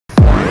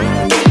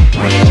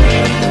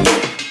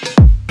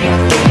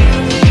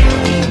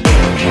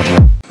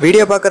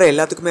Video பார்க்குற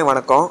எல்லாத்துக்குமே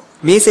வணக்கம்.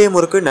 மீசை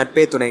முறுக்கு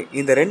நட்பே துணை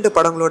இந்த ரெண்டு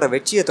படங்களோட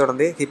வெற்றியை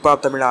தொடர்ந்து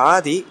ஹிப்ஹாப் தமிழ்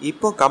ஆதி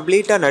இப்போ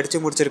கம்ப்ளீட்டா நடிச்சு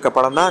முடிச்சிருக்க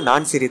படம் தான்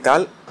நான்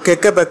சிரித்தால்.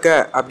 கெக்க பெக்க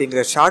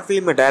அப்படிங்கிற ஷார்ட்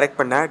ஃபிலிமை டைரக்ட்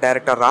பண்ண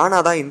டைரக்டர் ராணா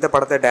தான் இந்த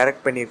படத்தை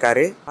டைரக்ட்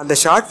பண்ணியிருக்காரு. அந்த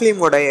ஷார்ட்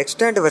ஃபிலிமோட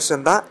எக்ஸ்டெண்ட்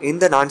வெர்ஷன் தான்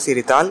இந்த நான்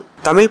சிரித்தால்.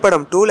 தமிழ்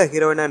படம் 2ல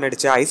ஹீரோயினா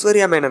நடிச்ச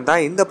ஐஸ்வர்யா மேனன்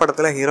தான் இந்த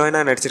படத்துல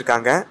ஹீரோயினா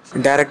நடிச்சிருக்காங்க.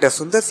 டைரக்டர்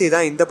சுந்தர் சி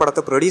தான் இந்த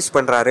படத்தை ப்ரொடியூஸ்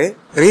பண்றாரு.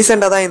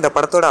 ரீசெண்டா தான் இந்த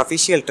படத்தோட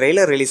அபிஷியல்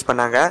ட்ரெய்லர் ரிலீஸ்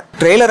பண்ணாங்க.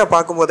 ட்ரெய்லரை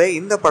பார்க்கும்போதே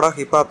இந்த படம்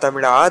ஹிப்ஹாப்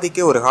தமிழ்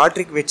ஆதிக்கு ஒரு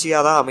ஹாட்ரிக்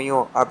வெற்றியா தான்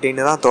அமையும்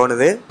அப்படின்னு தான்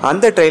தோணுது.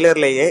 அந்த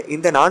ட்ரெய்லர்லயே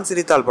இந்த நான்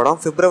சிரித்தால்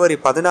படம் பிப்ரவரி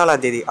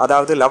 14ஆம் தேதி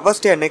அதாவது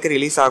லவ்வர்ஸ் டே அன்னைக்கு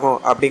ரிலீஸ் ஆகும்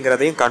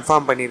அப்படிங்கறதையும்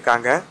கன்ஃபார்ம்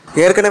பண்ணிருக்காங்க.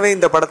 ஏற்கனவே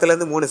இந்த படத்துல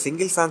இருந்து 3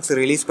 சிங்கிள் சாங்ஸ்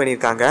ரிலீஸ்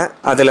பண்ணிருக்காங்க.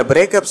 அதுல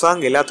பிரேக்கப்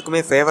சாங்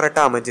எல்லாத்துக்குமே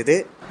ஃபேவரட்டா அமைஞ்சது.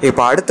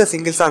 இப்போ அடுத்த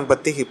சிங்கிள் சாங்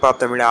பத்தி ஹிப்ஹாப்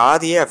தமிழ்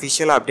ஆதியே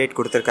அபிஷியலா அப்டேட்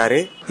கொடுத்திருக்காரு.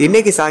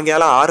 இன்னைக்கு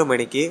சாயங்காலம் 6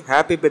 மணிக்கு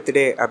ஹாப்பி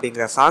பர்த்டே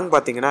அப்படிங்கிற சாங்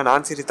பாத்தீங்கன்னா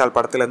நான் சிரித்தால்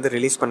படத்துல இருந்து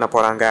ரிலீஸ் பண்ண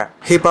போறாங்க.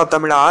 ஹிப்ஹாப்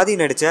தமிழ் ஆதி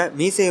நடிச்ச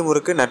மீசை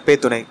முறுக்கு நட்பே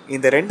துணை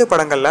இந்த ரெண்டு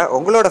படங்கள்ல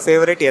உங்களோட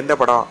ஃபேவரட் எந்த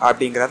படம்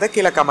அப்படிங்கறத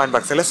கீழே கமெண்ட்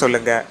பாக்ஸ்ல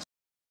சொல்லுங்க.